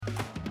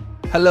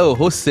Hello,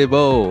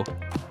 Josebo.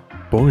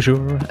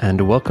 Bonjour, and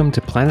welcome to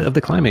Planet of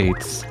the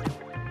Climates.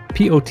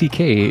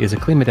 POTK is a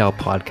Climadel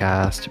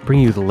podcast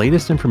bringing you the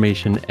latest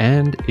information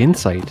and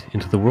insight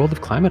into the world of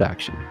climate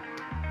action.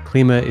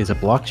 Klima is a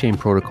blockchain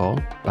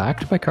protocol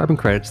backed by carbon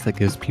credits that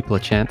gives people a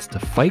chance to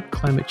fight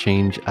climate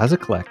change as a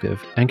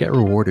collective and get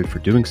rewarded for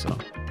doing so.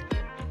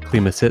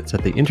 Klima sits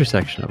at the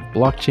intersection of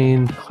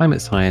blockchain, climate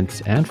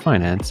science, and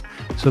finance,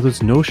 so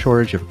there's no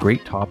shortage of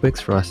great topics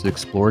for us to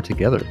explore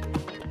together.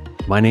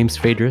 My name's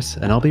Phaedrus,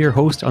 and I'll be your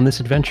host on this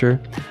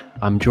adventure.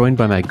 I'm joined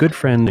by my good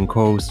friend and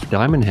co-host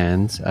Diamond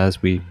Hands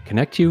as we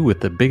connect you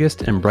with the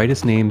biggest and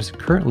brightest names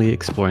currently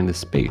exploring this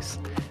space.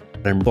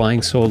 I'm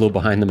flying solo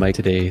behind the mic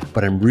today,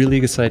 but I'm really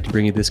excited to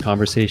bring you this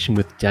conversation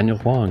with Daniel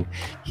Hwang.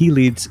 He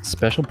leads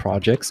special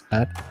projects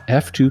at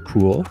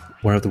F2Pool,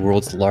 one of the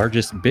world's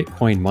largest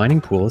Bitcoin mining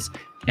pools,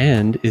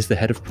 and is the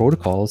head of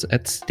protocols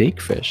at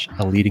Stakefish,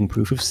 a leading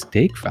proof of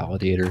stake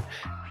validator.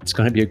 It's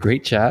going to be a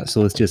great chat,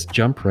 so let's just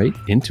jump right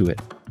into it.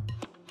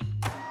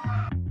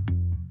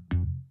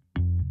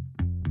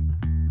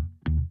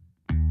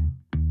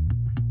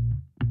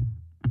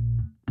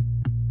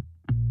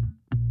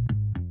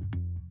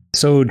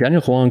 So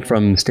Daniel Hwang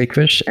from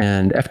Stakefish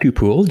and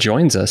F2Pool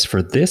joins us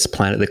for this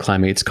Planet of the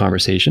Climates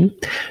conversation.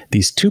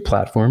 These two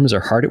platforms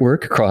are hard at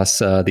work across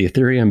the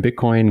Ethereum,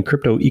 Bitcoin,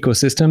 crypto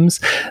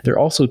ecosystems. They're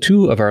also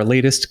two of our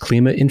latest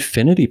Klima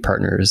Infinity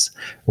partners.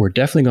 We're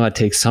definitely going to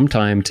take some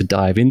time to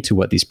dive into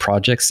what these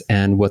projects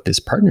and what this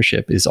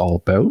partnership is all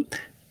about.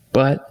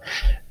 But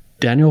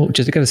Daniel,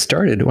 just to get us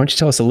started, why don't you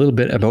tell us a little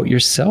bit about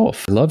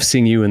yourself? I love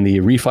seeing you in the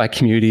refi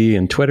community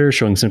and Twitter,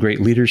 showing some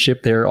great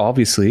leadership there,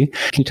 obviously.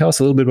 Can you tell us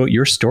a little bit about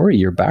your story,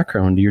 your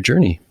background, your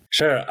journey?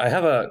 Sure. I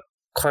have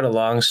quite a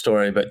long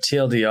story, but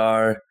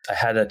TLDR, I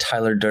had a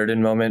Tyler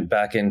Durden moment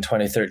back in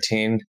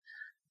 2013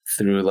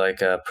 through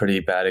like a pretty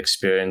bad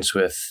experience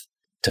with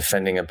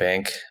defending a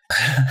bank,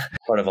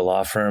 part of a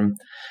law firm,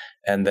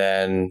 and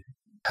then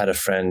had a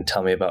friend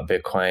tell me about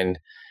Bitcoin,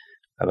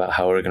 about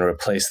how we're going to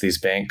replace these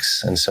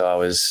banks. And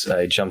so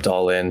I jumped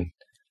all in.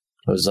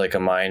 It was like a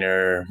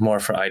minor, more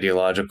for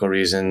ideological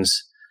reasons.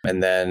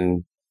 And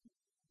then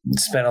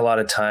spent a lot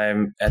of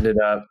time, ended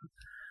up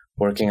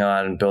working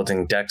on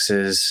building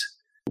DEXs,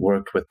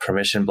 worked with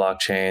permission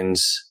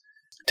blockchains,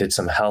 did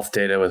some health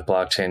data with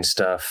blockchain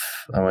stuff.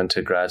 I went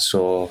to grad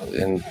school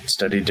and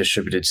studied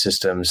distributed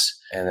systems,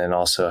 and then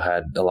also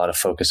had a lot of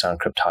focus on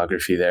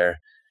cryptography there.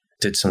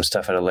 Did some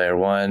stuff at a layer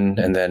one,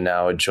 and then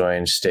now I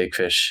joined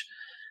Stakefish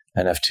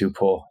and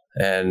F2Pool.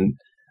 And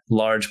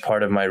large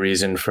part of my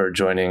reason for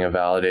joining a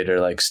validator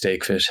like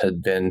Stakefish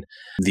had been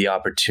the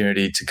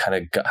opportunity to kind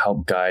of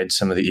help guide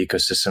some of the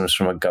ecosystems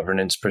from a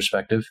governance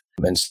perspective.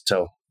 And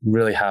so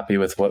really happy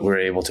with what we're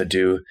able to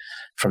do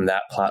from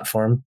that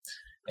platform.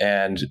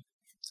 And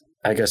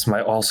I guess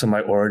my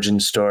origin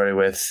story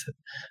with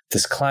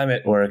this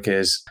climate work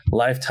is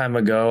lifetime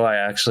ago, I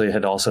actually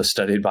had also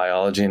studied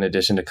biology in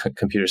addition to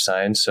computer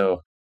science. So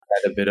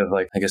had a bit of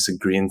a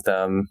green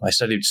thumb. I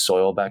studied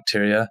soil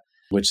bacteria,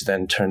 which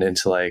then turned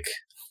into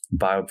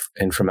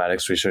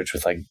bioinformatics research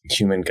with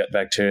human gut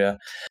bacteria.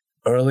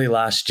 Early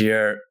last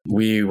year,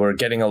 we were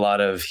getting a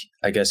lot of,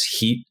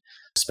 heat,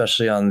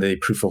 especially on the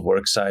proof of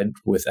work side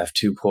with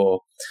F2Pool,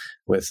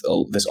 with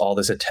all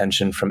this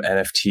attention from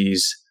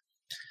NFTs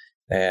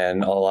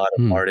and a lot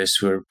of artists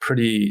who are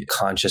pretty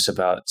conscious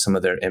about some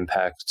of their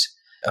impact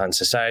on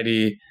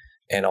society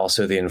and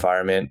also the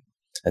environment.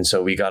 And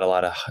so we got a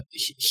lot of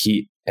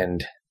heat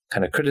and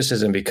kind of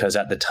criticism because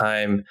at the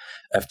time,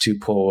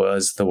 F2Pool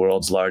was the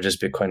world's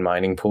largest Bitcoin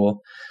mining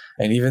pool.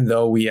 And even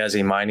though we as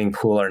a mining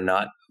pool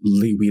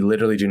we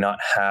literally do not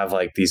have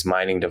these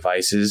mining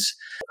devices,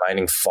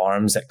 mining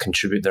farms that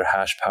contribute their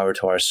hash power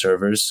to our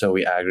servers. So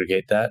we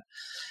aggregate that.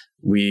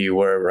 We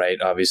were,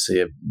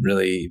 obviously a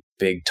really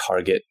big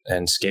target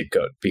and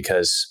scapegoat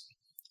because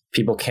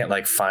people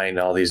can't find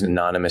all these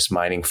anonymous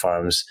mining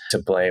farms to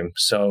blame.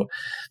 So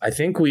I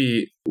think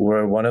we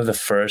were one of the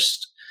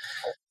first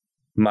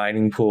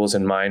mining pools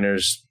and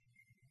miners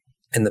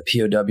in the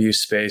POW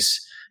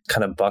space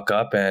kind of buck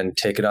up and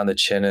take it on the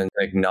chin and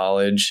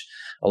acknowledge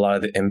a lot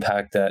of the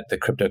impact that the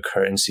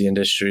cryptocurrency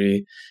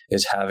industry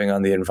is having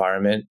on the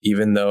environment,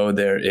 even though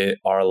there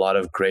are a lot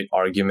of great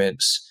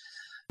arguments,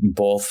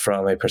 both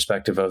from a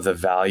perspective of the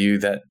value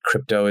that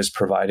crypto is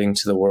providing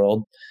to the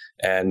world,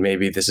 and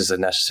maybe this is a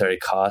necessary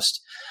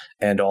cost,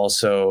 and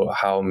also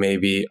how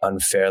maybe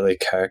unfairly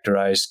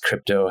characterized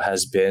crypto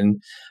has been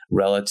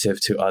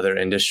relative to other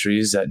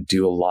industries that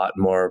do a lot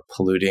more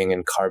polluting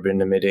and carbon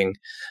emitting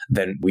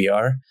than we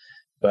are.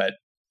 But,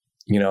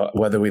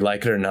 whether we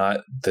like it or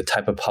not, the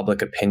type of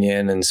public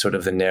opinion and sort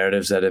of the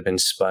narratives that have been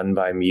spun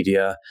by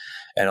media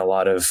and a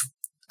lot of,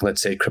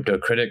 let's say, crypto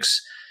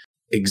critics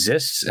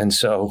exists. And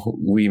so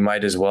we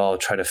might as well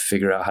try to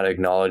figure out how to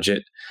acknowledge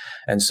it.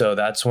 And so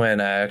that's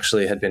when I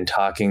actually had been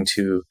talking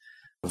to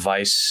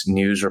Vice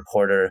news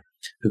reporter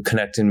who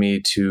connected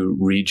me to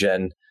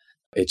Regen.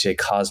 It's a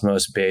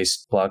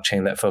Cosmos-based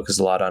blockchain that focuses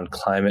a lot on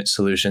climate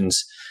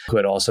solutions, who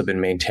had also been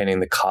maintaining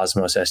the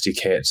Cosmos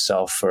SDK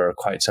itself for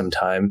quite some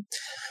time.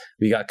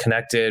 we got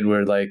connected.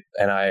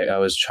 I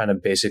was trying to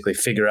basically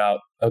figure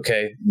out,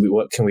 okay,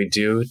 what can we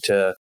do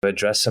to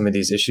address some of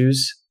these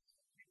issues?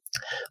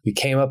 We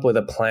came up with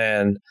a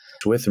plan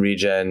with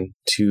Regen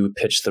to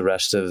pitch the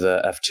rest of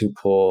the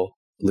F2Pool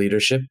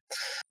leadership.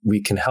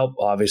 We can help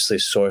obviously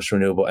source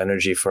renewable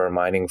energy for our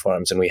mining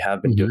farms, and we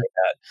have been doing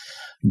that.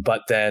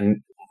 But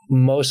then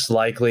most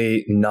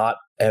likely not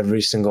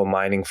every single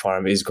mining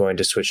farm is going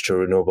to switch to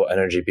renewable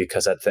energy,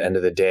 because at the end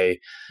of the day,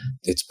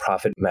 it's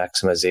profit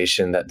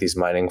maximization that these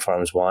mining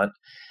farms want.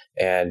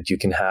 And you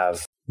can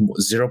have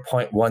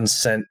 0.1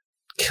 cent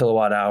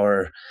kilowatt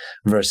hour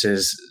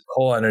versus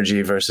coal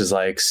energy versus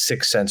like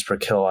 6 cents per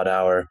kilowatt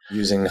hour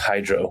using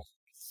hydro.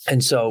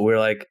 And so we're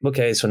like,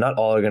 okay, so not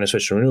all are going to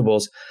switch to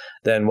renewables.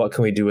 Then what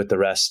can we do with the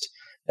rest?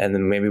 And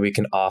then maybe we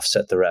can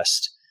offset the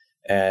rest.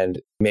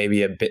 And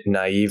maybe a bit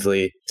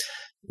naively,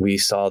 we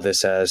saw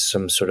this as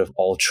some sort of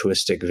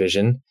altruistic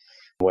vision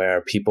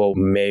where people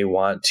may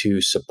want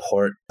to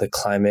support the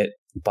climate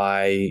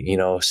by,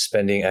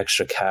 spending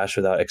extra cash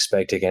without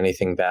expecting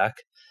anything back.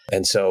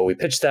 And so we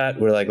pitched that.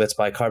 We're like, let's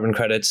buy carbon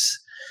credits.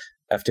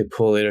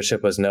 F2Pool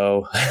leadership was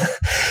no.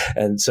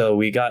 And so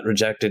we got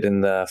rejected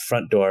in the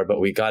front door, but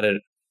we got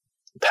it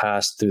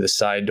passed through the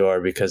side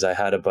door because I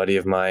had a buddy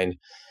of mine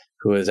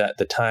who was at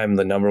the time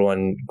the number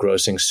one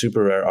grossing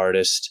super rare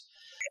artist.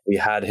 We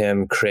had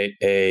him create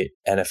a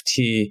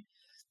NFT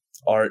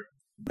art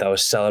that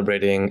was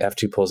celebrating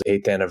F2Pool's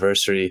 8th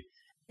anniversary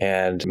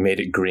and made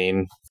it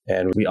green.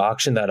 And we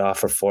auctioned that off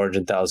for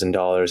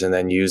 $400,000 and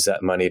then used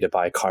that money to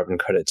buy carbon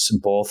credits,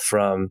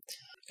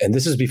 and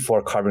this is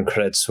before carbon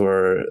credits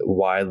were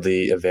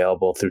widely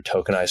available through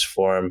tokenized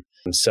form.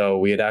 And so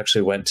we had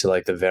actually went to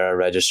like the Vera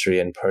registry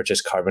and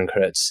purchased carbon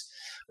credits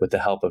with the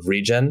help of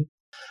Regen.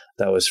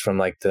 That was from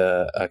like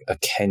a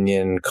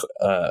Kenyan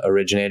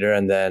originator,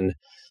 and then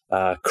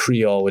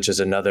Creole, which is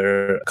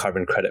another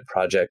carbon credit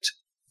project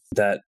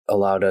that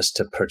allowed us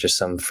to purchase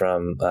some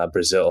from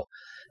Brazil.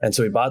 And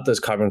so we bought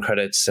those carbon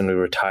credits and we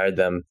retired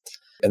them.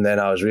 And then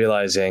I was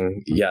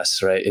realizing,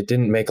 yes, right, it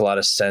didn't make a lot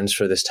of sense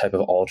for this type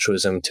of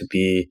altruism to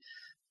be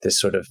this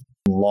sort of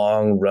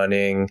long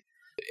running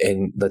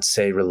and, let's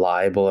say,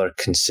 reliable or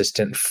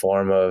consistent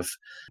form of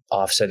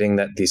offsetting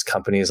that these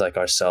companies like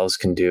ourselves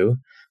can do.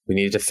 We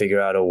needed to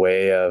figure out a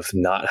way of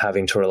not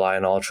having to rely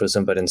on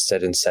altruism, but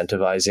instead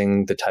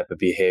incentivizing the type of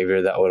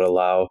behavior that would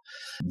allow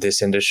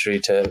this industry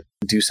to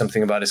do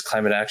something about its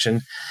climate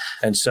action.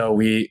 And so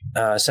we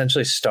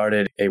essentially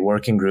started a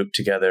working group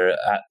together,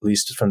 at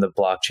least from the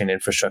blockchain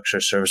infrastructure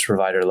service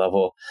provider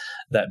level,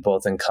 that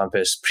both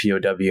encompass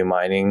POW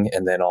mining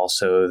and then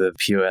also the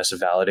POS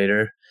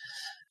validator.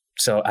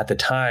 So at the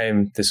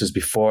time, this was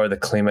before the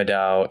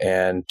KlimaDAO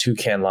and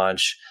Toucan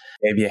launch,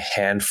 maybe a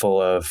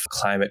handful of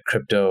climate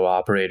crypto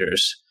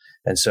operators.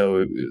 And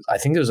so I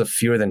think there was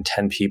fewer than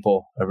 10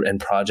 people and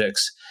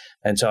projects.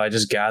 And so I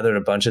just gathered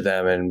a bunch of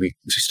them and we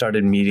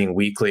started meeting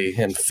weekly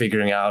and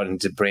figuring out and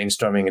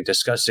brainstorming and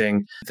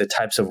discussing the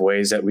types of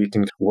ways that we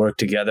can work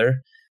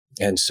together.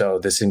 And so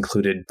this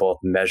included both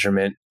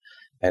measurement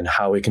and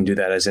how we can do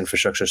that as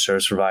infrastructure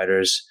service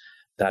providers.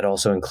 That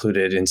also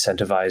included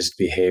incentivized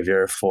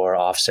behavior for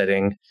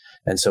offsetting.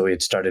 And so we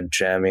had started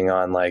jamming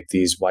on like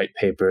these white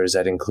papers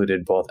that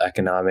included both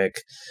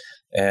economic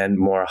and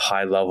more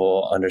high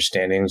level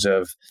understandings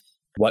of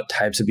what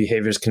types of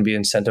behaviors can be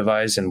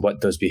incentivized and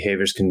what those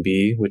behaviors can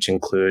be, which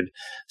include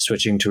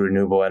switching to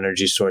renewable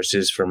energy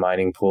sources for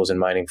mining pools and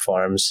mining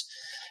farms,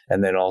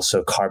 and then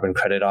also carbon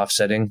credit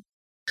offsetting.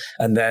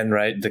 And then,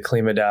 right, the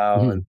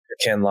KlimaDAO and the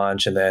Can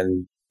launch, and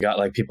then got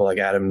like people like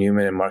Adam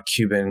Newman and Mark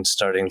Cuban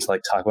starting to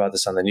like talk about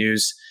this on the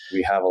news.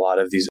 We have a lot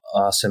of these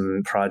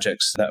awesome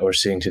projects that we're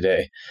seeing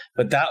today.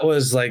 But that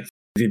was like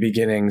the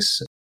beginnings.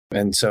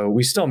 And so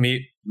we still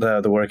meet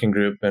the working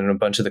group, and a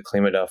bunch of the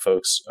KlimaDAO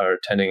folks are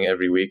attending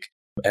every week.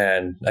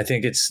 And I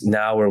think it's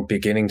now we're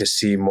beginning to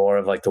see more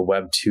of like the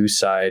Web 2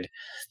 side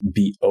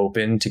be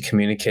open to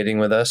communicating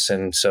with us.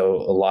 And so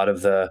a lot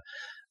of the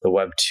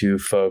Web 2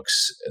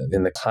 folks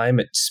in the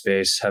climate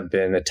space have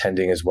been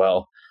attending as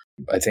well.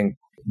 I think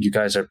you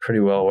guys are pretty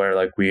well aware,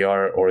 like we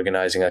are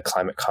organizing a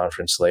climate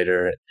conference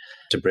later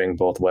to bring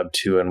both Web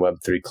 2 and Web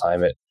 3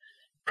 climate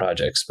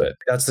projects. But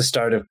that's the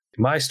start of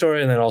my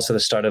story, and then also the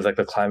start of like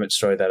the climate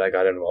story that I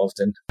got involved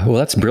in. Well,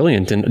 that's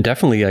brilliant. And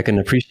definitely I can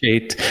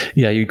appreciate,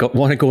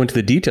 want to go into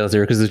the details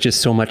there because there's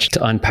just so much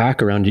to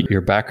unpack around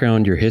your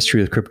background, your history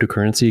with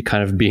cryptocurrency,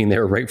 kind of being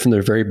there right from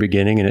the very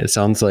beginning. And it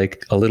sounds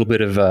like a little bit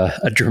of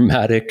a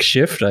dramatic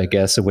shift, I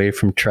guess, away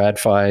from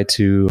TradFi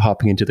to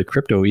hopping into the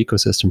crypto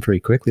ecosystem pretty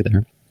quickly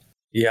there.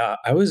 Yeah,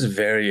 I was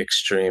very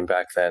extreme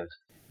back then.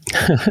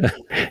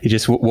 You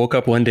just woke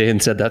up one day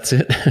and said, that's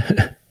it?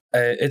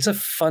 It's a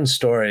fun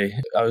story.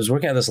 I was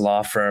working at this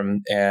law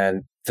firm,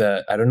 and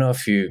I don't know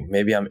if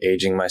maybe I'm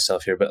aging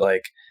myself here, but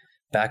like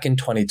back in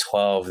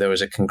 2012, there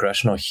was a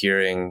congressional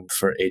hearing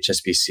for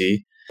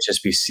HSBC.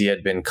 HSBC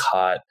had been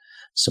caught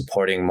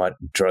supporting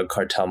drug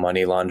cartel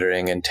money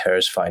laundering and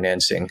terrorist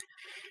financing.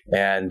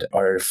 And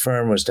our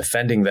firm was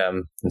defending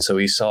them. And so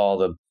we saw all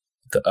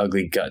the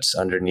ugly guts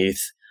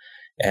underneath.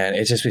 And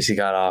it just basically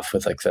got off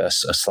with like a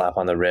slap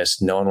on the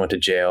wrist. No one went to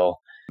jail.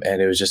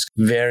 And it was just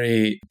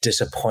very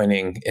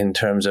disappointing in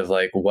terms of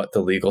like what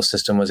the legal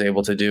system was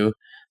able to do.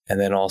 And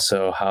then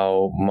also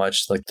how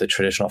much like the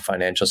traditional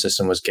financial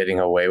system was getting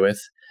away with.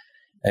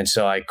 And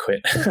so I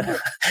quit.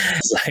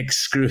 Like,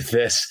 screw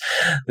this.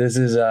 This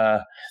is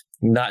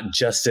not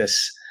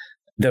justice.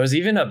 There was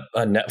even a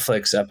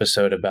Netflix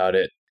episode about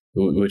it,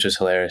 which is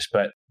hilarious,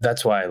 but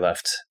that's why I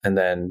left. And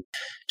then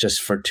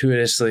just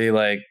fortuitously,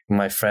 like,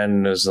 my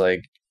friend was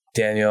like,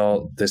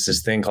 Daniel, there's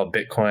this thing called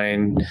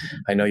Bitcoin.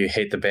 I know you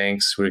hate the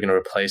banks. We're going to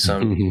replace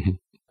them.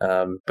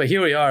 But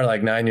here we are,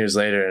 like 9 years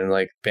later, and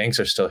like banks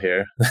are still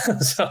here.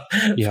 So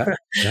yeah.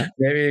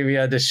 Maybe we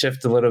had to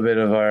shift a little bit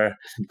of our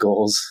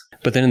goals.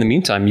 But then in the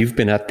meantime, you've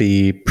been at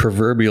the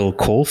proverbial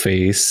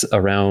coalface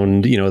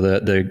around,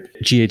 the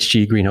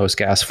GHG greenhouse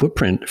gas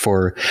footprint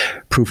for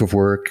proof of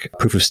work,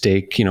 proof of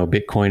stake,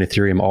 Bitcoin,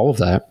 Ethereum, all of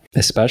that,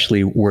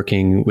 especially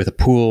working with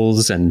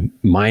pools and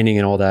mining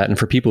and all that. And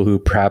for people who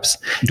perhaps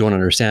don't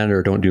understand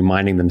or don't do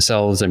mining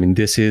themselves, I mean,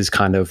 this is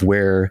kind of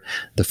where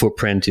the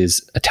footprint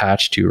is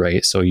attached to,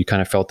 right? So you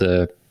kind of felt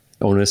the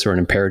onus or an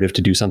imperative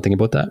to do something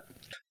about that.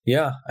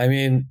 Yeah. I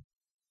mean,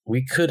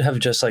 we could have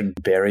just like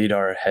buried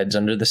our heads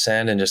under the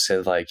sand and just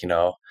said like,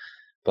 blah,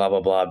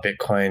 blah, blah,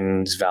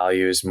 Bitcoin's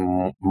value is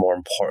more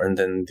important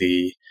than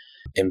the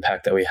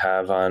impact that we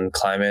have on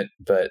climate.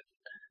 But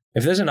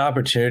if there's an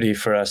opportunity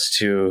for us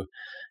to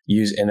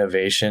use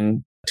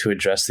innovation to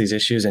address these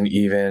issues and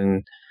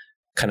even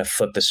kind of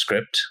flip the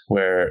script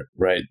where,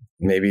 right,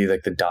 maybe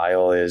like the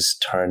dial is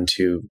turned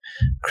to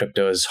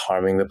crypto is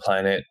harming the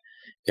planet.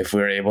 If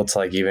we're able to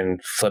like even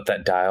flip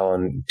that dial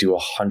and do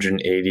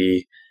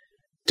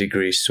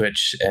 180-degree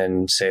switch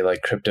and say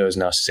like crypto is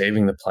now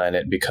saving the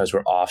planet because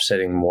we're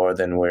offsetting more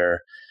than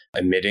we're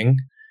emitting,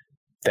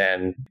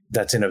 then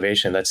that's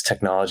innovation, that's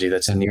technology,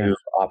 that's new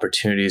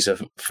opportunities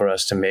for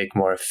us to make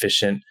more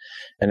efficient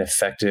and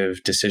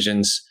effective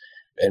decisions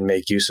and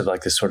make use of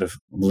like this sort of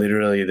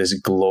literally this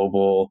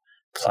global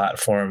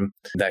platform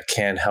that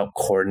can help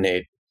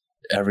coordinate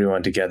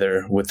everyone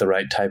together with the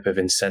right type of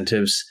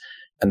incentives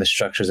and the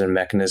structures and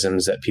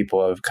mechanisms that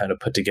people have kind of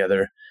put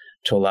together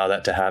to allow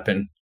that to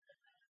happen.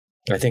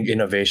 I think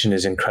innovation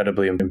is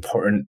incredibly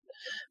important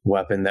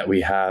weapon that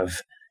we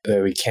have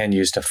that we can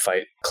use to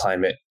fight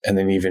climate and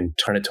then even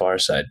turn it to our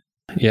side.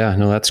 Yeah,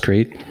 no, that's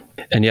great.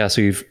 And yeah, so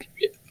you've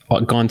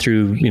gone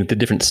through the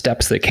different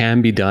steps that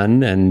can be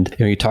done, and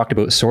you talked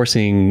about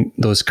sourcing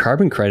those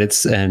carbon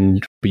credits,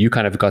 and you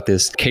kind of got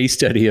this case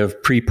study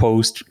of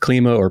pre-post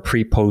klima or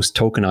pre-post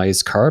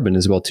tokenized carbon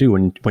as well too,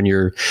 when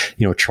you're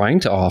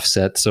trying to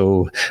offset.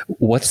 So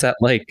what's that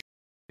like?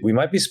 We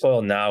might be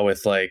spoiled now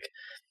with like,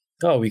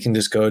 oh, we can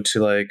just go to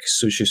like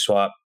Sushi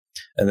Swap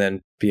and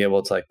then be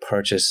able to like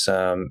purchase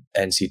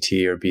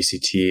NCT or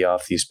BCT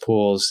off these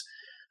pools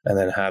and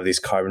then have these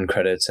carbon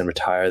credits and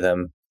retire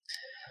them.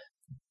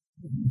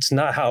 It's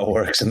not how it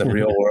works in the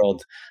real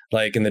world.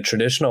 Like in the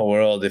traditional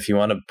world, if you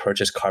want to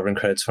purchase carbon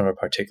credits from a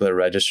particular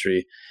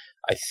registry,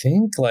 I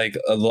think like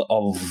a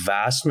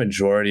vast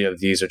majority of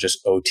these are just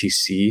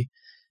OTC,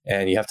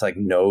 and you have to like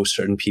know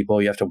certain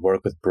people. You have to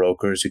work with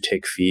brokers who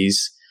take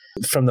fees.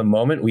 From the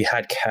moment we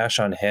had cash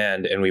on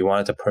hand and we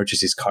wanted to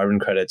purchase these carbon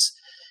credits,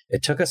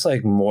 it took us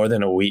like more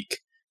than a week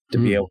to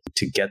be able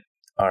to get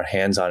our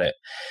hands on it.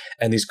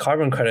 And these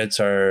carbon credits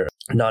are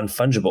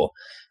non-fungible.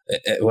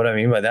 What I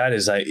mean by that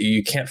is like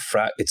you can't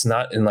it's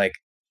not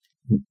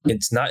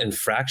in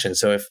fractions.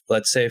 So if,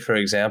 let's say, for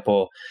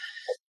example,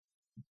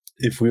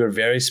 if we were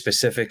very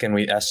specific and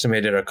we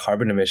estimated our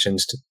carbon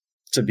emissions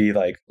to be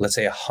like, let's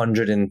say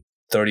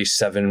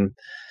 137.86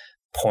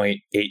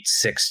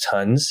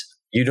 tons,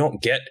 you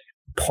don't get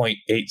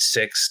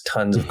 0.86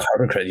 tons of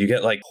carbon credit. You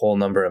get like whole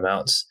number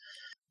amounts.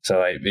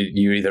 So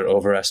you're either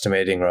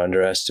overestimating or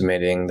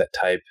underestimating that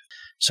type.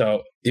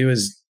 So it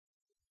was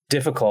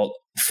difficult.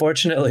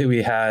 Fortunately,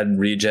 we had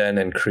Regen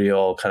and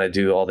Creole kind of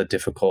do all the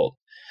difficult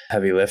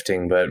heavy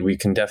lifting, but we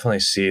can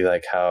definitely see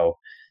like how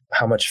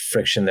much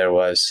friction there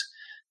was.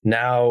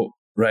 Now,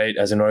 right,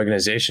 as an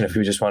organization, if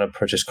we just want to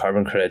purchase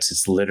carbon credits,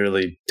 it's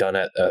literally done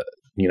at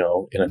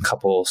in a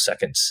couple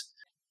seconds.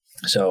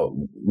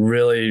 So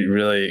really,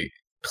 really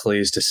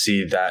pleased to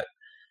see that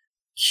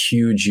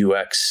huge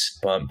UX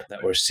bump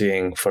that we're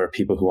seeing for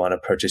people who want to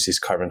purchase these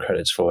carbon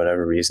credits for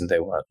whatever reason they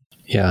want.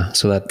 Yeah.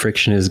 So that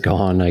friction is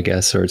gone, I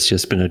guess, or it's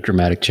just been a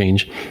dramatic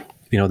change.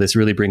 This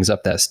really brings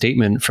up that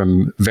statement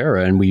from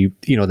Vera, and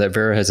that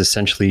Vera has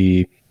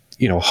essentially,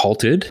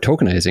 halted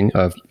tokenizing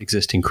of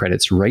existing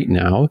credits right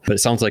now. But it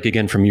sounds like,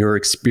 again, from your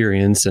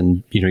experience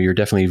and, you're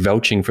definitely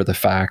vouching for the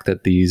fact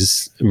that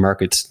these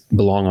markets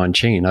belong on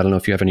chain. I don't know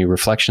if you have any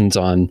reflections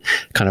on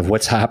kind of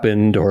what's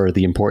happened or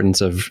the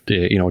importance of,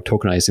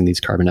 tokenizing these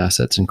carbon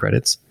assets and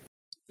credits.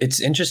 It's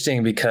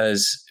interesting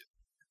because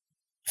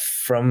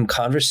from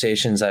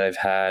conversations that I've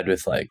had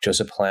with like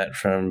Joseph Plant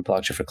from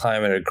Blockchain for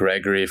Climate or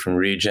Gregory from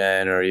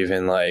Regen or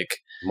even like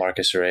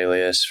Marcus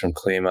Aurelius from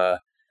Klima,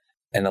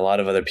 and a lot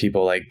of other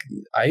people, like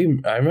I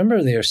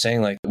remember they were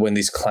saying like when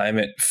these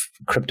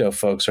crypto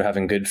folks are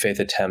having good faith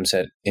attempts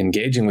at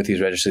engaging with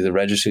these registries, the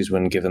registries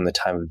wouldn't give them the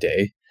time of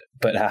day.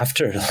 But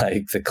after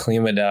like the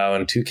Klima DAO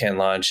and Toucan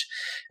launch,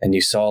 and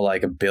you saw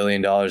like $1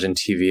 billion in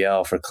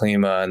TVL for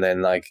Klima, and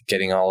then like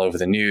getting all over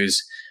the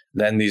news,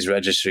 then these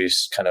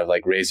registries kind of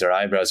like raise their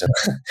eyebrows and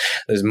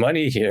there's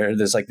money here.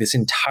 There's like this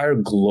entire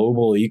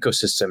global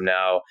ecosystem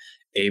now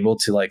able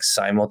to like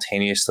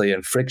simultaneously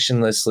and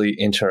frictionlessly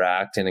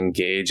interact and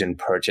engage and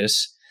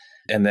purchase.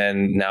 And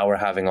then now we're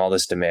having all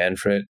this demand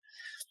for it.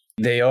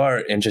 They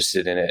are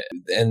interested in it.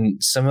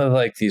 And some of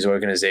like these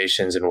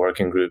organizations and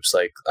working groups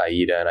like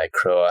AIDA and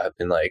ICROA have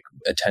been like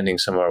attending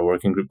some of our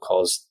working group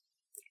calls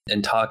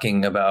and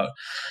talking about,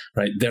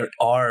 right, there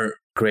are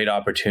great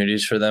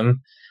opportunities for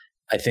them.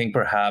 I think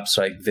perhaps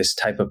like this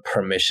type of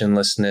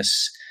permissionlessness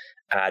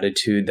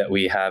attitude that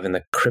we have in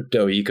the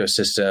crypto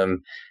ecosystem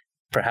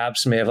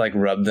perhaps may have like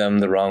rubbed them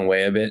the wrong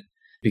way a bit.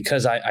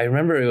 Because I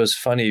remember it was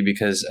funny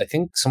because I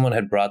think someone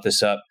had brought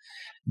this up.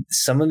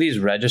 Some of these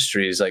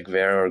registries like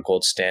Vera or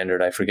Gold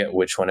Standard, I forget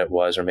which one it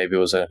was, or maybe it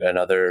was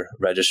another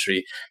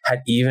registry,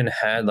 had even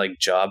had like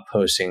job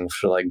postings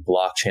for like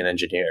blockchain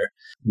engineer.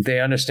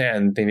 They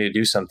understand they need to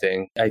do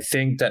something. I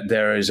think that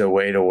there is a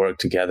way to work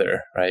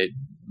together, right?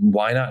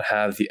 Why not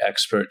have the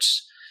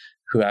experts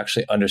who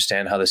actually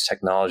understand how this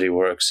technology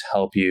works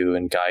help you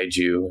and guide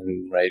you?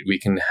 And right, we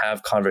can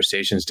have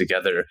conversations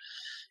together.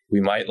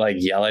 We might like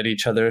yell at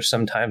each other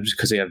sometimes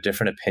because they have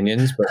different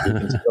opinions, but we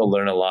can still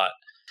learn a lot.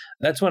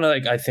 That's one of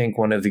like, I think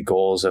one of the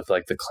goals of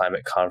like the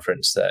climate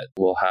conference that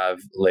we'll have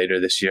later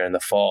this year in the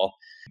fall.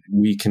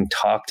 We can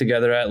talk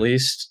together at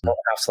least. We don't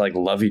have to like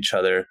love each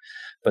other,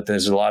 but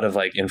there's a lot of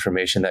like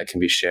information that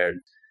can be shared.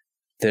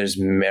 There's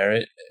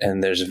merit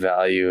and there's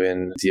value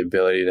in the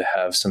ability to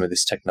have some of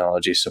this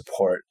technology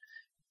support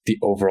the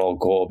overall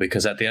goal,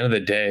 because at the end of the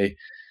day,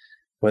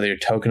 whether you're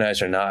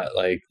tokenized or not,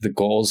 like the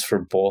goals for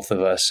both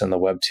of us on the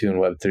Web2 and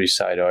Web3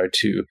 side are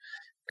to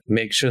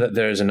make sure that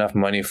there's enough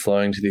money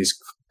flowing to these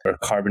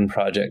carbon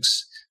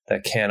projects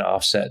that can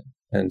offset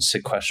and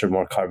sequester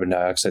more carbon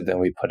dioxide than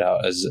we put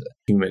out as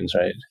humans,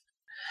 right?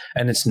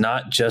 And it's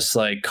not just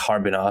like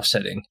carbon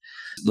offsetting.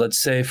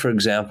 Let's say, for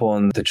example,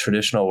 in the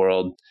traditional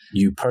world,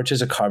 you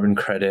purchase a carbon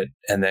credit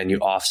and then you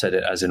offset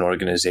it as an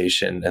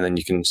organization. And then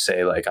you can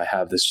say like, I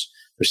have this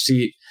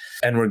receipt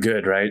and we're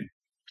good, right?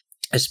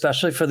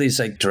 Especially for these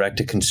like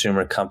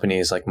direct-to-consumer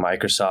companies like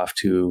Microsoft,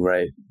 who,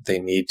 right, they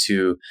need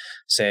to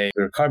say,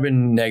 we're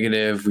carbon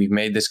negative, we've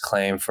made this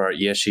claim for our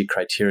ESG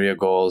criteria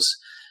goals,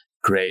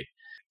 great.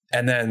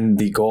 And then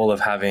the goal of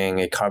having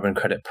a carbon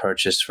credit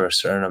purchase for a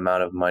certain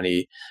amount of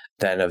money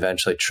then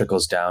eventually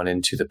trickles down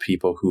into the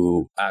people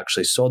who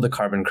actually sold the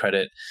carbon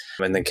credit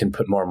and then can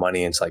put more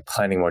money into like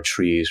planting more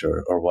trees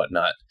or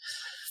whatnot.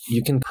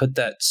 You can put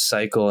that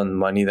cycle and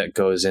money that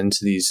goes into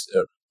these,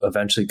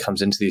 eventually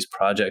comes into these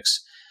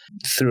projects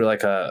through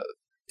like a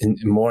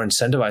more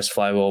incentivized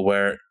flywheel,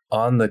 where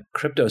on the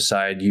crypto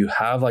side, you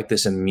have like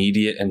this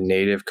immediate and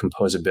native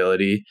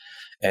composability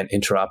and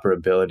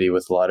interoperability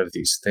with a lot of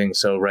these things.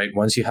 So, right,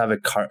 once you have a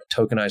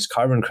tokenized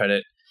carbon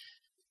credit,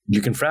 you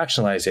can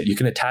fractionalize it. You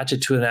can attach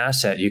it to an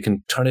asset. You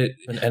can turn it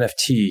an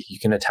NFT. You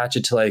can attach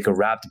it to like a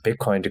wrapped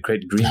Bitcoin to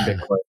create green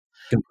Bitcoin.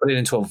 You can put it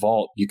into a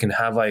vault. You can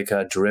have like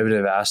a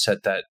derivative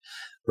asset that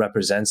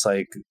represents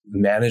like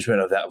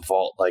management of that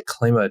vault, like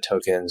Klima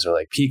tokens or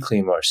like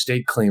P-Klima or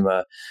State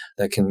Klima,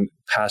 that can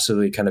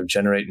passively kind of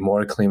generate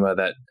more Klima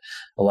that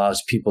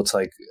allows people to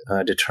like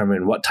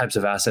determine what types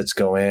of assets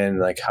go in,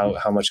 like how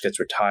much gets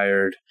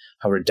retired,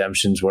 how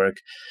redemptions work.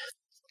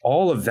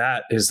 All of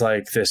that is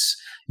like this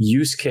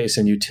use case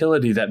and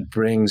utility that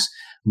brings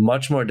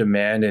much more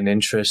demand and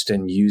interest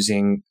in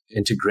using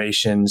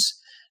integrations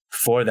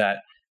for that,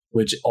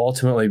 which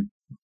ultimately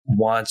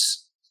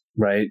wants,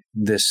 right,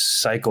 this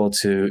cycle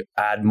to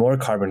add more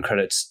carbon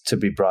credits to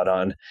be brought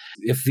on.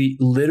 If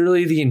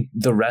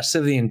the rest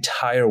of the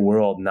entire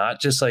world, not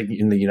just like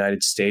in the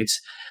United States,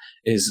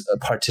 is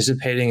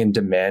participating and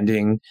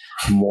demanding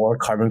more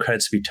carbon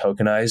credits to be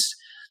tokenized,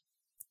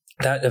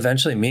 that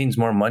eventually means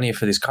more money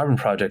for these carbon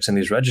projects and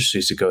these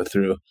registries to go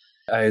through.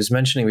 I was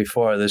mentioning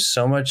before, there's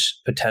so much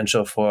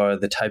potential for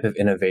the type of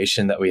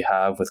innovation that we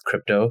have with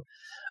crypto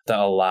that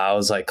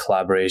allows like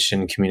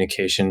collaboration,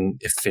 communication,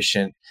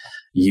 efficient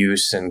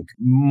use, and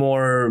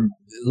more,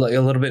 like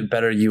a little bit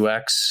better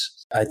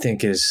UX. I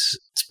think it's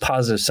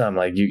positive sum.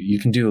 Like you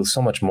can do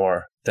so much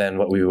more than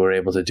what we were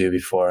able to do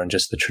before in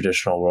just the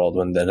traditional world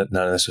when none of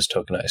this was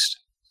tokenized.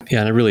 Yeah,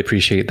 and I really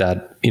appreciate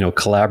that,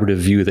 collaborative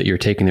view that you're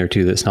taking there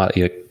too. That's not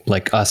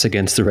like us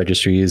against the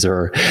registries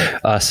or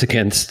us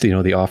against,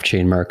 the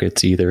off-chain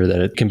markets either,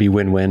 that it can be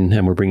win-win,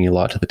 and we're bringing a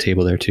lot to the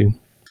table there too.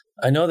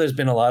 I know there's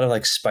been a lot of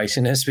like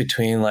spiciness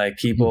between like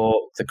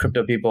people, the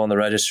crypto people and the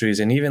registries,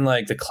 and even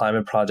like the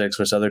climate projects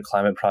versus other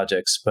climate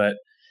projects. But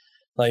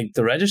like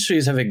the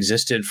registries have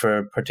existed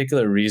for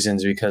particular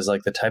reasons, because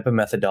like the type of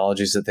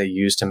methodologies that they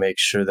use to make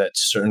sure that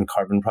certain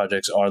carbon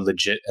projects are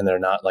legit and they're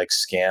not like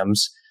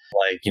scams.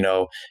 Like,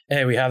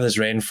 hey, we have this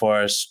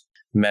rainforest.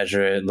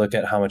 measure it, look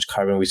at how much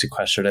carbon we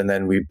sequestered, and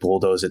then we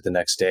bulldoze it the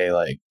next day,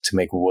 like to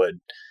make wood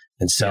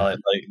and sell it.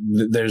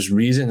 Like there's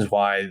reasons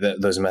why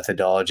those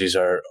methodologies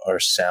are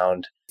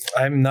sound.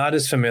 I'm not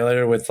as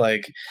familiar with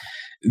like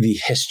the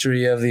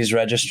history of these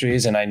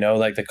registries, and I know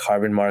like the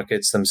carbon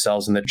markets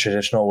themselves in the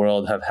traditional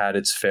world have had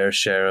its fair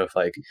share of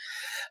like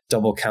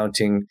double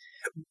counting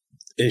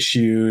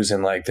issues,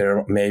 and like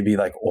there may be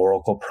like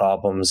oracle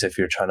problems if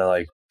you're trying to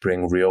like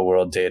bring real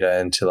world data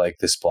into like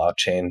this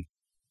blockchain.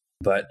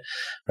 But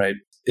right,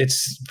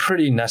 it's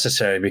pretty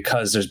necessary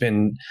because there's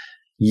been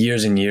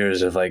years and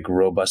years of like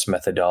robust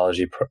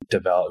methodology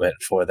development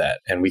for that.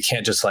 And we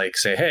can't just like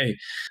say, hey,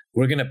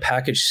 we're going to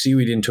package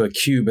seaweed into a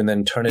cube and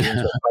then turn it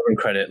into a carbon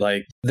credit.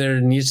 Like there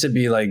needs to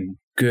be like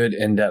good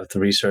in-depth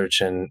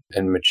research and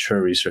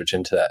mature research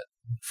into that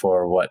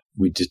for what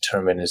we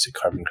determine is a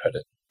carbon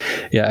credit.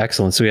 Yeah,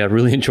 excellent. So yeah,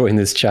 really enjoying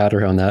this chat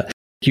around that.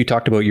 You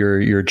talked about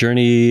your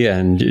journey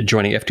and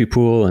joining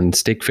F2Pool and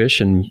Stakefish,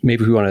 and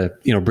maybe we want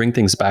to bring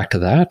things back to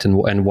that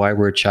and why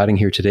we're chatting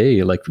here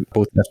today. Like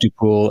both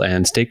F2Pool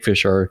and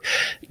Stakefish are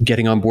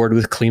getting on board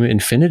with Klima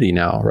Infinity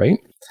now, right?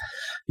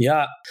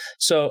 Yeah.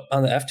 So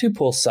on the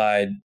F2Pool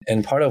side,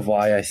 and part of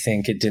why I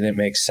think it didn't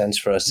make sense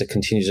for us to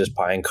continue just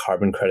buying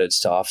carbon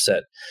credits to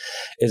offset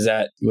is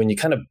that when you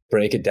kind of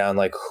break it down,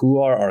 like who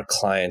are our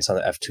clients on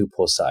the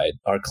F2Pool side?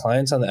 Our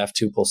clients on the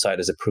F2Pool side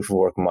as a proof of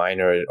work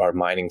miner are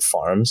mining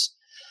farms.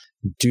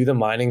 Do the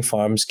mining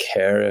farms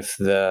care if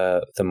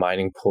the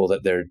mining pool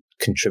that they're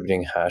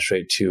contributing hash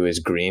rate to is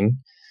green?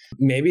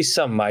 Maybe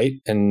some might,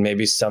 and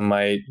maybe some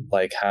might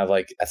like have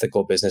like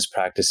ethical business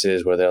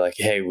practices where they're like,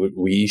 hey,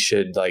 we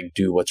should like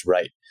do what's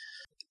right.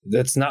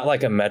 That's not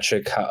like a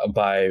metric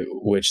by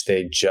which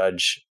they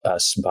judge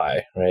us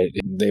by, right?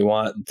 They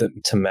want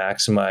to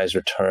maximize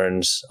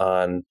returns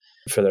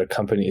for their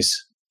companies.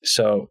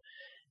 So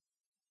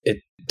it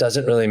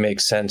doesn't really make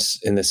sense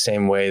in the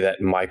same way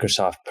that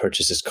Microsoft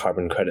purchases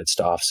carbon credits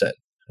to offset,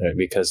 right?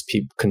 Because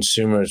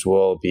consumers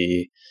will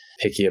be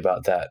picky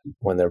about that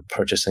when they're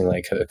purchasing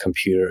like a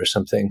computer or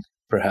something,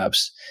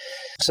 perhaps.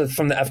 So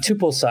from the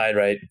F2Pool side,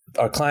 right,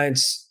 our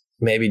clients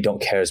maybe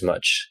don't care as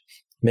much.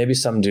 Maybe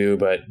some do,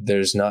 but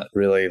there's not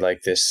really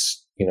like this,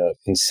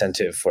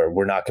 incentive where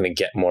we're not going to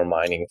get more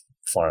mining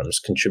farms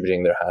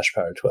contributing their hash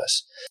power to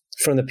us.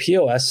 From the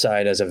POS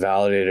side, as a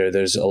validator,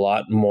 there's a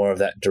lot more of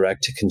that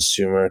direct to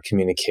consumer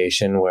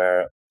communication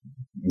where,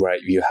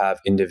 right, you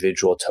have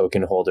individual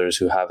token holders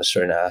who have a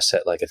certain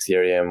asset like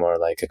Ethereum or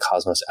like a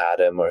Cosmos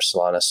Atom or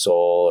Solana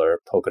Sol or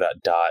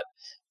Polkadot Dot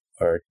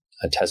or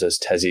a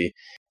Tezos Tezzy.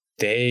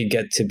 They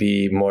get to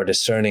be more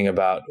discerning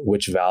about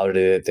which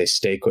validator they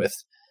stake with.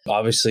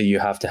 Obviously, you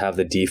have to have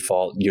the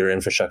default, your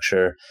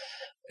infrastructure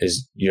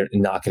you're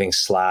not getting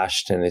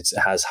slashed and it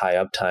has high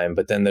uptime.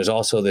 But then there's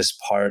also this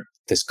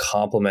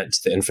complement to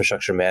the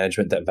infrastructure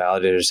management that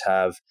validators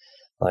have,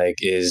 like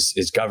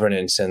is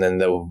governance, and then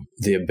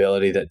the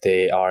ability that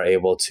they are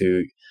able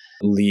to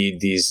lead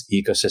these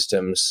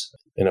ecosystems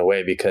in a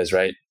way, because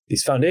right,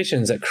 these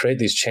foundations that create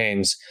these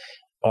chains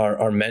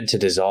are meant to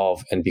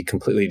dissolve and be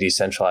completely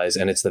decentralized,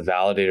 and it's the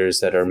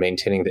validators that are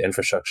maintaining the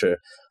infrastructure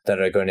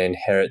that are going to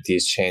inherit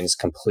these chains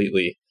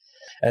completely.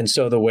 And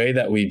so the way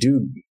that we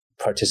do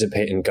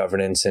participate in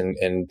governance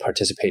and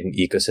participate in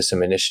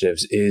ecosystem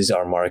initiatives is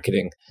our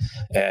marketing.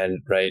 And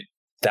right,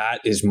 that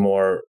is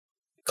more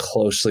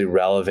closely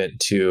relevant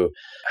to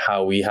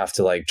how we have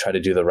to like try to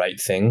do the right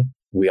thing.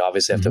 We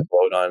obviously have to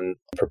vote on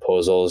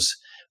proposals.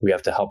 We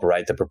have to help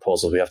write the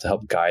proposals. We have to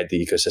help guide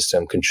the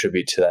ecosystem,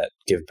 contribute to that,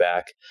 give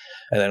back.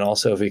 And then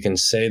also if we can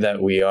say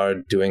that we are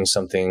doing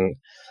something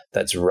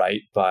that's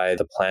right by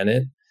the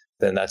planet,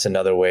 then that's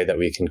another way that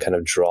we can kind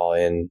of draw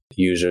in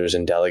users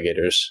and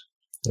delegators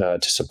to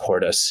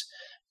support us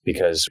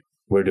because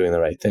we're doing the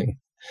right thing.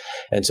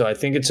 And so I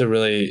think it's a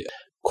really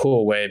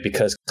cool way,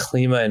 because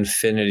Klima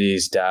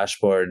Infinity's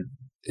dashboard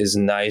is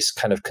nice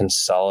kind of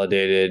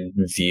consolidated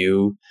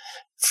view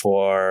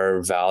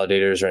for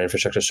validators or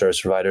infrastructure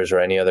service providers or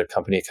any other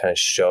company to kind of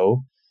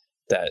show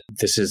that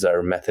this is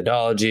our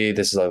methodology,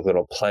 this is our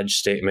little pledge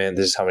statement,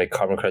 this is how many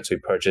carbon credits we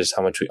purchase,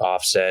 how much we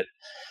offset.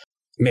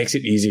 Makes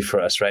it easy for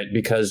us, right?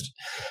 Because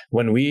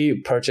when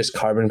we purchase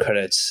carbon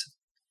credits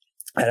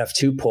at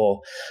F2Pool,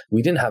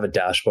 we didn't have a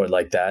dashboard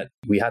like that.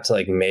 We had to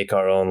like make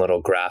our own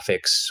little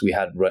graphics. We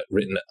had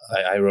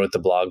I wrote the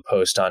blog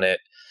post on it.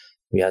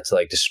 We had to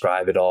like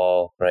describe it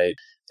all, right?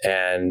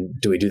 And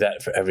do we do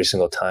that for every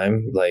single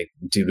time? Like,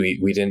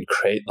 we didn't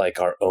create like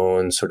our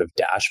own sort of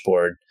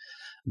dashboard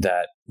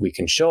that we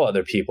can show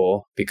other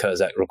people, because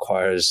that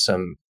requires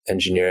some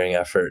engineering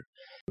effort.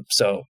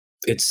 So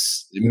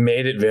it's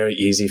made it very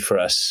easy for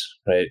us,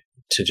 right,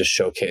 to just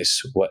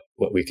showcase what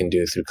we can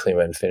do through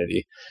Klima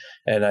Infinity.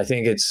 And I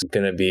think it's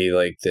going to be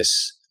like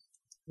this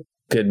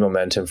good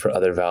momentum for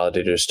other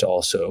validators to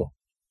also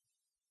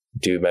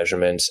do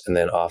measurements and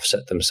then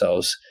offset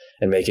themselves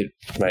and make it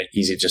right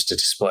easy just to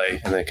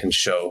display and then can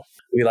show.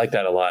 We like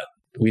that a lot.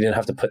 We didn't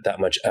have to put that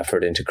much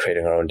effort into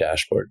creating our own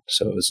dashboard.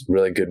 So it was a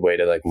really good way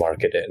to like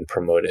market it and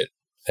promote it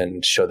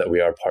and show that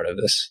we are part of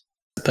this.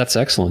 That's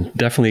excellent.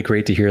 Definitely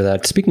great to hear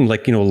that. Speaking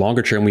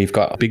longer term, we've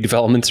got big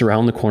developments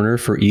around the corner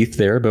for ETH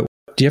there, but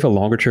do you have a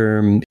longer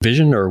term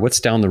vision or what's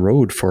down the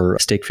road for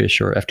Stakefish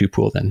or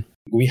F2Pool then?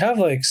 We have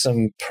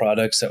some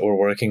products that we're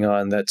working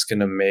on that's going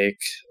to make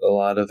a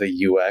lot of the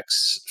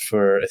UX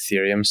for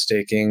Ethereum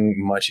staking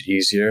much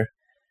easier.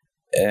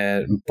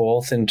 And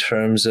both in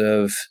terms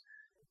of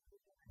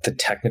the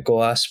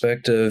technical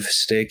aspect of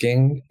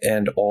staking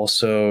and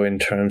also in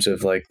terms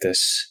of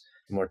this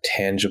more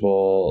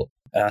tangible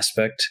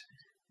aspect.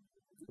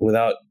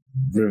 Without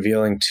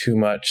revealing too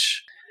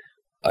much,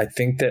 I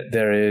think that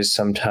there is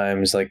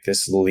sometimes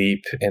this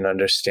leap in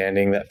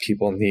understanding that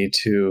people need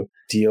to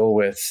deal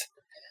with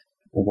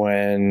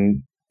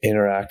when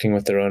interacting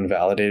with their own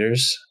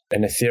validators.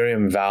 An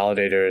Ethereum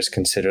validator is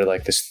considered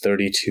this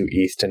 32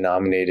 ETH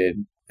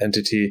denominated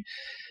entity.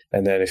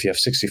 And then if you have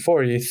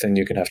 64 ETH, then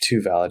you can have two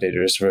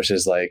validators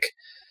versus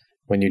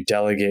when you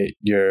delegate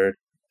your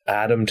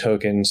Atom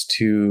tokens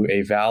to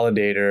a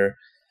validator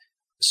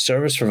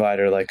service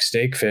provider like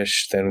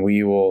Stakefish, then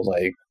we will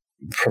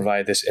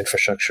provide this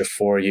infrastructure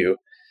for you.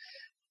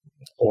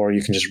 Or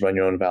you can just run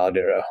your own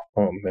validator at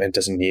home. And it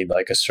doesn't need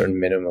a certain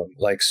minimum,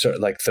 like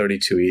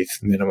 32 ETH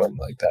minimum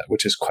like that,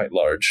 which is quite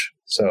large.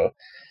 So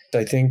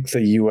I think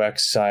the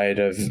UX side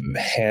of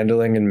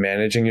handling and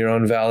managing your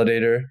own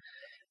validator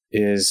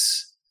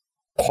is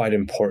quite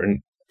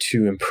important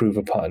to improve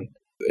upon.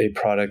 A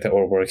product that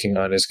we're working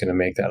on is going to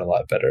make that a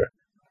lot better.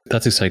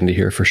 That's exciting to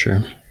hear for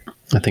sure.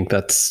 I think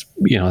that's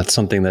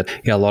something that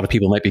a lot of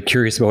people might be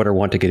curious about or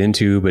want to get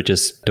into, but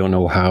just don't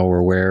know how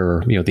or where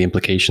or the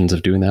implications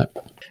of doing that.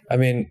 I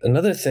mean,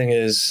 another thing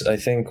is I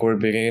think we're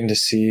beginning to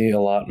see a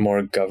lot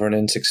more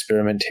governance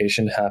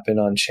experimentation happen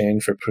on chain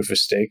for proof of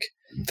stake.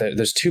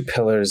 There's two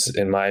pillars,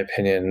 in my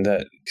opinion,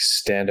 that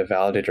stand a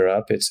validator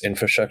up. It's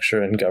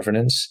infrastructure and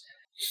governance.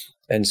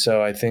 And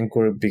so I think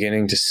we're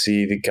beginning to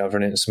see the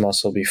governance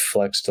muscle be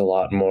flexed a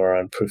lot more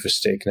on proof of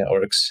stake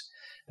networks.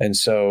 And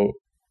so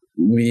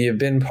we have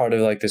been part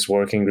of this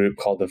working group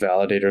called the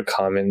Validator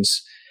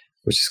Commons,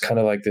 which is kind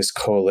of this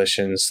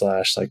coalition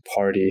 /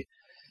 party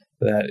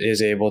that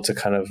is able to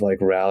kind of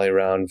rally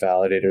around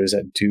validators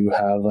that do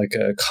have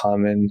a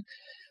common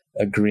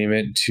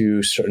agreement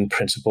to certain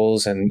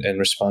principles and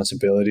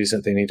responsibilities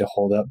that they need to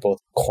hold up both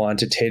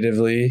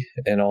quantitatively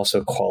and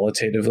also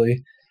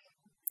qualitatively.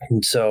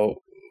 And so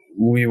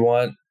we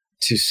want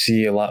to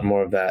see a lot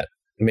more of that.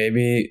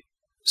 Maybe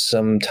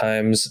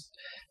sometimes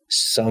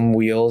some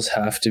wheels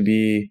have to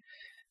be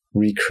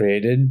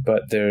recreated,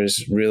 but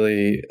there's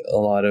really a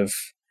lot of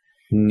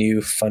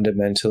new,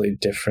 fundamentally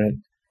different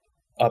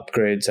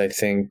upgrades, I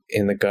think,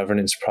 in the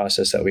governance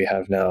process that we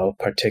have now,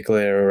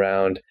 particularly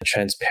around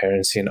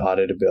transparency and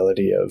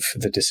auditability of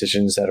the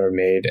decisions that are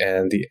made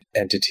and the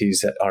entities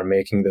that are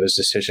making those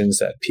decisions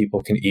that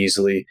people can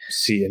easily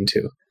see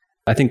into.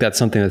 I think that's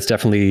something that's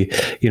definitely,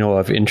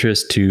 of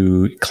interest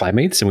to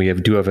Climates. And we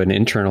do have an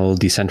internal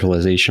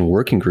decentralization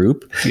working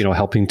group,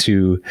 helping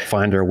to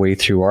find our way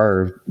through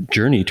our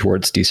journey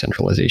towards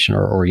decentralization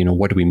or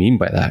what do we mean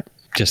by that?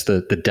 Just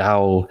the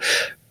DAO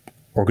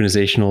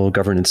organizational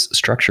governance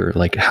structure,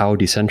 how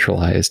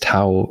decentralized,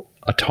 how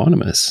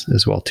autonomous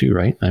as well too,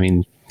 right? I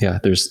mean,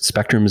 there's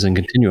spectrums and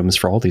continuums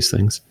for all these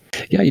things.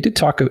 Yeah, you did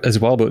talk as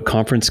well about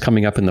conference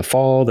coming up in the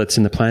fall that's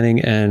in the planning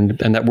and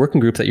that working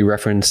group that you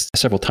referenced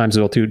several times as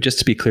well too. Just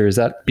to be clear, is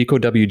that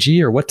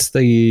BecoWG or what's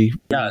the...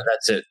 Yeah,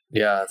 that's it.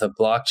 Yeah, the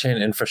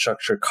Blockchain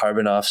Infrastructure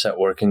Carbon Offset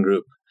Working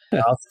Group.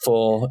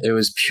 Mouthful. It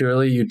was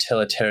purely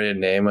utilitarian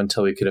name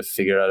until we could have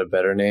figured out a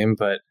better name,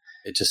 but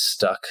it just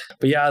stuck.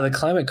 But yeah, the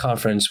climate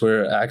conference,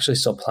 we're actually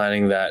still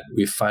planning that.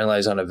 We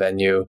finalized on a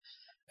venue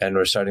and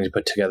we're starting to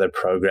put together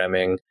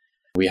programming.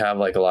 We have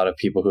a lot of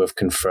people who have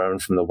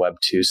confirmed from the Web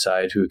 2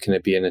 side who can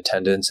be in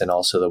attendance and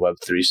also the Web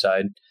 3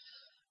 side.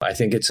 I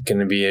think it's going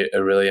to be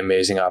a really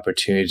amazing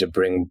opportunity to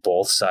bring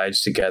both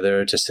sides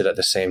together to sit at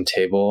the same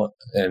table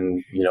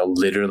and,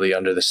 literally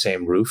under the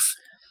same roof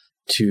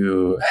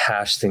to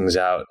hash things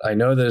out. I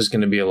know there's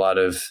going to be a lot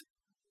of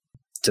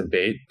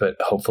debate, but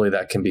hopefully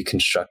that can be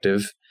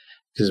constructive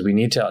because we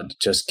need to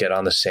just get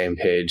on the same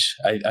page.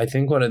 I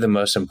think one of the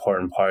most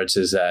important parts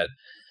is that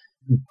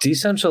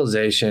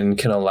decentralization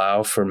can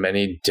allow for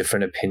many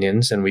different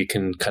opinions and we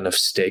can kind of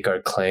stake our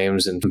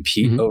claims and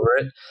compete over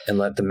it and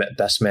let the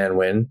best man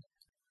win.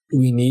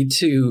 We need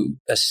to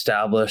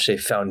establish a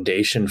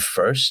foundation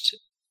first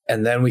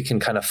and then we can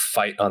kind of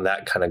fight on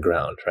that kind of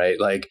ground, right?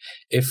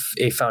 If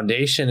a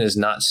foundation is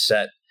not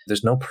set,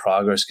 there's no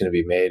progress going to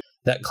be made.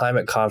 That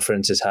climate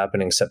conference is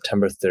happening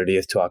September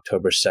 30th to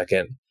October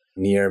 2nd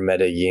near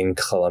Medellin,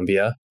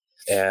 Colombia.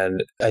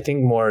 And I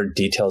think more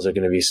details are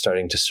going to be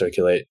starting to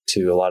circulate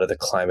to a lot of the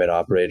climate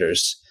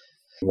operators,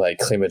 like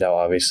ClimateDAO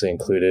obviously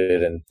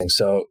included. And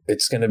so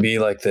it's going to be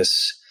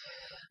this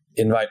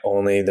invite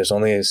only. There's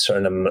only a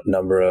certain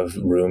number of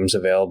rooms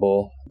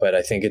available, but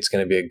I think it's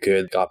going to be a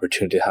good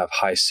opportunity to have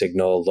high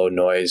signal, low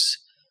noise,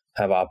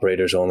 have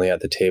operators only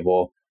at the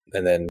table,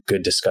 and then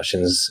good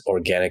discussions,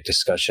 organic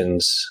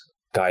discussions,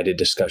 guided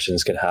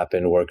discussions can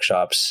happen,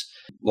 workshops.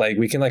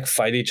 We can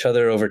fight each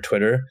other over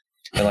Twitter.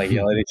 and like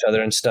yell at each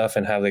other and stuff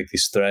and have like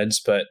these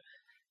threads. But,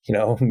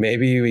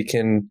 maybe we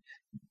can,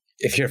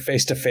 if you're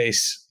face to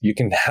face, you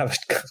can have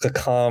a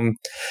calm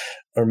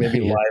or maybe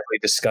lively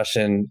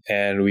discussion,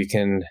 and we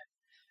can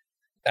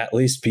at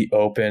least be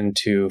open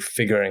to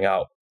figuring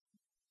out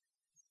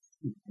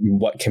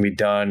what can be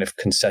done, if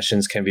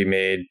concessions can be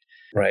made,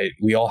 right?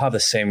 We all have the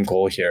same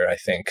goal here, I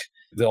think.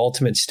 The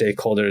ultimate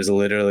stakeholder is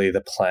literally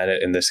the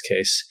planet in this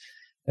case.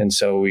 And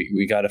so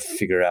we got to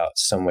figure out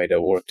some way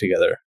to work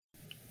together.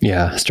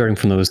 Yeah, starting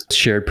from those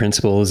shared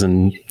principles.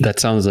 And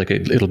that sounds like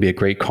it'll be a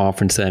great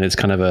conference then. It's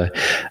kind of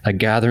a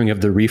gathering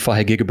of the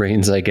refi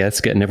gigabrains, I guess,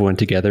 getting everyone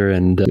together.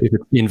 And if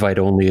it's invite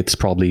only, it's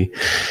probably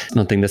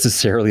nothing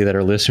necessarily that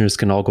our listeners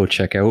can all go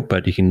check out,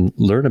 but you can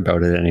learn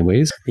about it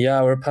anyways.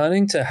 Yeah, we're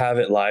planning to have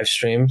it live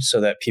streamed so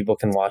that people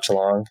can watch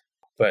along.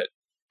 But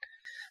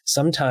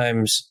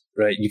sometimes,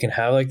 right, you can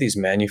have like these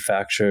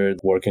manufactured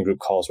working group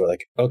calls where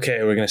like, okay,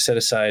 we're going to set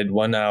aside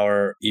 1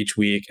 hour each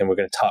week and we're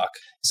going to talk.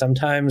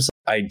 Sometimes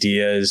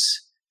ideas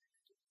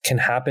can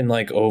happen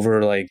like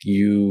over like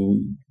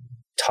you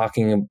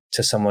talking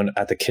to someone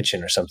at the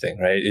kitchen or something,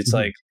 right? It's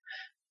like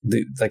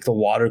the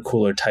water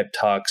cooler type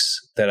talks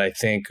that I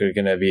think are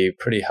going to be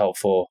pretty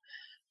helpful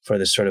for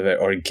this sort of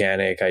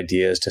organic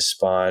ideas to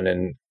spawn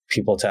and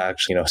people to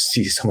actually,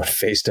 see someone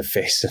face to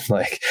face and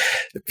like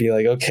be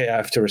like, okay, I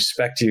have to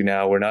respect you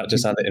now. We're not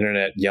just on the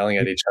internet yelling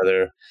at each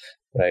other,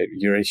 right?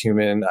 You're a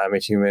human, I'm a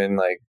human.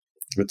 Like,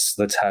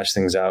 let's hash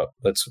things out.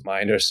 Let's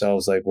mind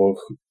ourselves like, well,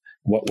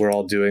 what we're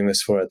all doing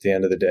this for at the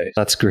end of the day.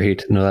 That's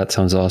great. No, that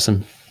sounds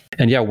awesome.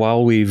 And yeah,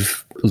 while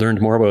we've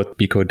learned more about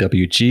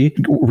BCO-WG,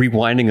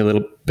 rewinding a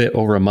little bit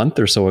over a month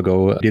or so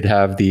ago, did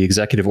have the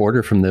executive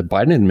order from the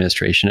Biden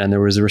administration, and there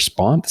was a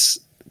response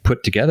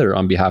put together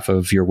on behalf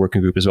of your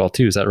working group as well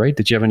too. Is that right?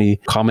 Did you have any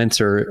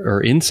comments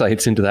or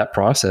insights into that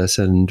process,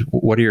 and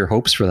what are your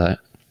hopes for that?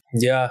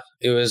 Yeah,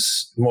 it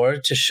was more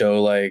to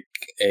show like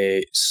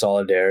a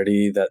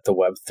solidarity that the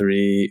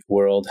Web3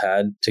 world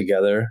had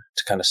together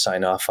to kind of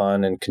sign off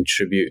on and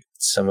contribute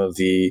some of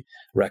the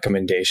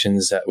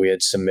recommendations that we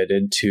had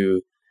submitted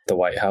to the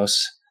White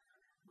House.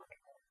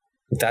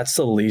 That's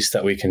the least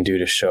that we can do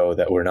to show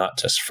that we're not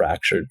just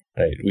fractured,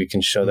 right? We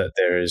can show that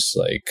there is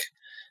like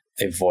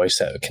a voice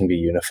that can be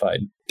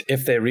unified.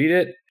 If they read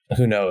it,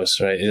 who knows,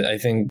 right? I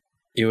think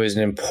it was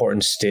an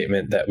important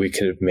statement that we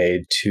could have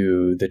made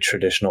to the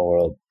traditional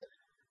world,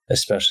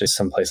 especially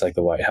someplace like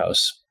the White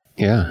House.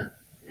 Yeah.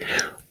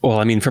 Well,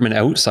 I mean, from an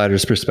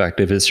outsider's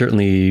perspective, it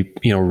certainly,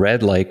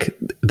 read like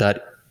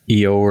that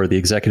EO or the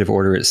executive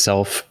order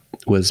itself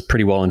was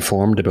pretty well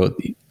informed about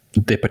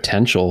the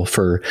potential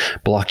for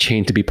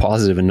blockchain to be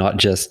positive and not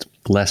just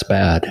less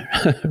bad,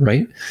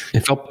 right?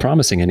 It felt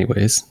promising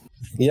anyways.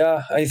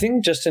 Yeah, I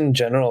think just in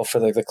general for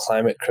like the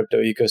climate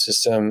crypto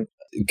ecosystem,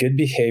 good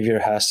behavior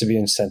has to be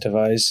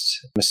incentivized,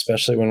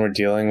 especially when we're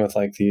dealing with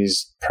like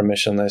these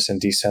permissionless and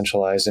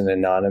decentralized and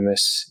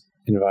anonymous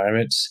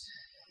environments.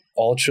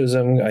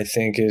 Altruism, I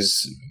think,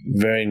 is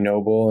very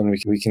noble and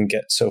we can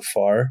get so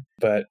far.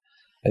 But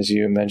as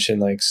you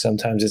mentioned, like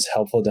sometimes it's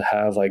helpful to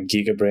have like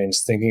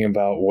gigabrains thinking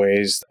about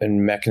ways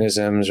and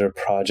mechanisms or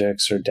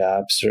projects or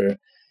dApps or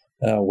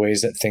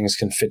ways that things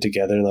can fit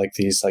together, like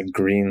these like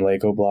green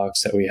Lego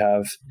blocks that we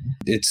have.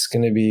 It's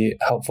going to be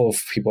helpful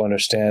if people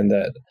understand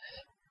that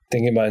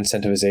thinking about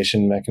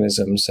incentivization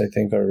mechanisms, I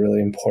think, are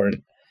really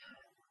important.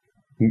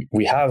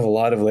 We have a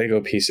lot of Lego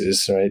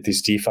pieces, right?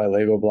 These DeFi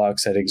Lego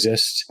blocks that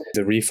exist,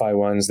 the refi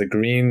ones, the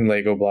green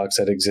Lego blocks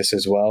that exist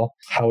as well.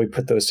 How we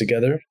put those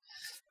together.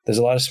 There's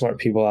a lot of smart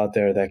people out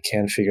there that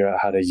can figure out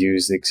how to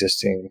use the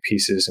existing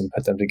pieces and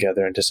put them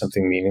together into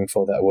something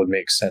meaningful that would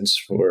make sense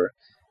for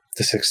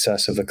the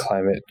success of the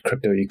climate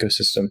crypto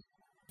ecosystem.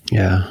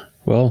 Yeah.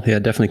 Well, yeah,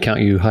 definitely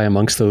count you high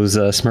amongst those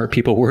smart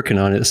people working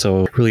on it.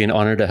 So really an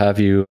honor to have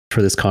you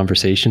for this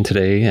conversation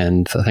today.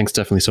 And thanks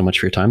definitely so much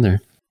for your time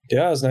there.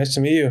 Yeah, it was nice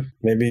to meet you.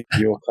 Maybe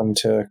you'll come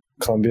to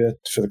Colombia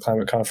for the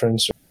climate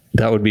conference.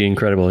 That would be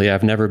incredible. Yeah,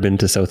 I've never been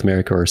to South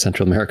America or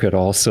Central America at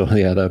all. So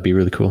yeah, that would be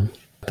really cool.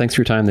 Thanks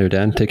for your time there,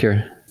 Dan. Take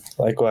care.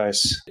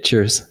 Likewise.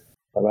 Cheers.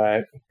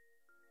 Bye-bye.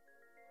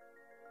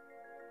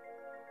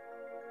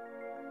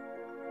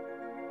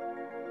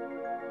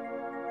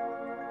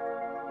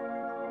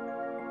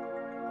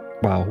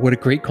 Wow, what a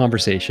great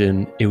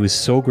conversation. It was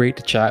so great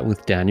to chat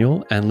with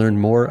Daniel and learn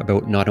more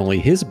about not only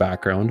his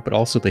background, but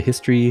also the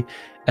history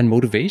and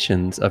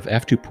motivations of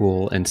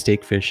F2Pool and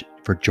Stakefish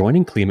for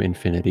joining Klima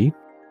Infinity.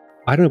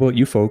 I don't know about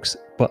you folks,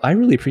 but I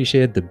really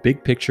appreciated the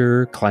big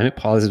picture, climate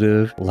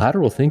positive,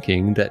 lateral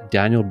thinking that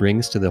Daniel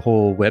brings to the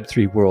whole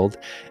Web3 world,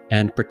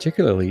 and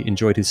particularly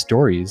enjoyed his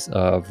stories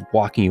of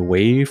walking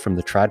away from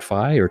the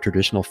TradFi or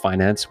traditional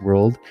finance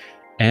world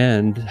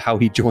and how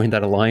he joined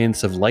that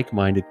alliance of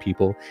like-minded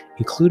people,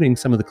 including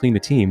some of the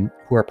Klima team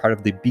who are part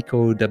of the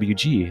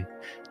BCO-WG.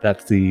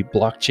 That's the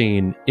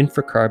Blockchain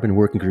Infracarbon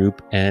Working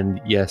Group.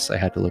 And yes, I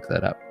had to look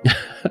that up.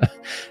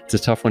 It's a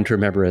tough one to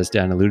remember, as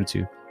Dan alluded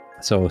to.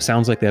 So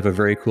sounds like they have a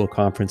very cool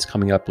conference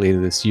coming up later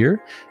this year,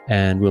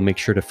 and we'll make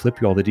sure to flip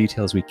you all the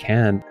details we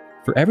can.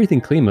 For everything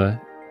Klima,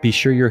 Be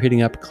sure you're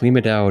hitting up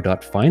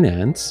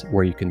klimadao.finance,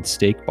 where you can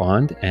stake,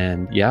 bond,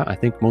 and I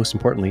think most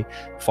importantly,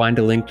 find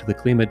a link to the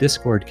Klima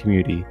Discord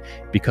community,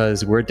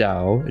 because we're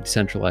DAO, a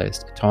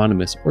decentralized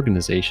autonomous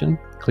organization.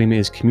 Klima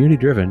is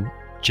community-driven,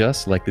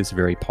 just like this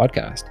very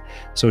podcast.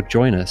 So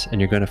join us, and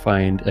you're going to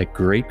find a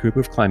great group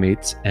of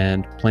Climates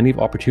and plenty of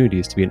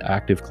opportunities to be an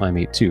active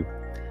Climate too.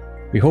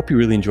 We hope you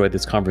really enjoyed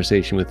this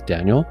conversation with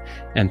Daniel,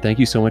 and thank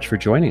you so much for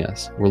joining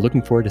us. We're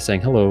looking forward to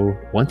saying hello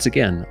once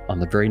again on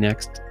the very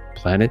next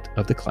Planet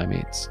of the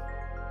Climates.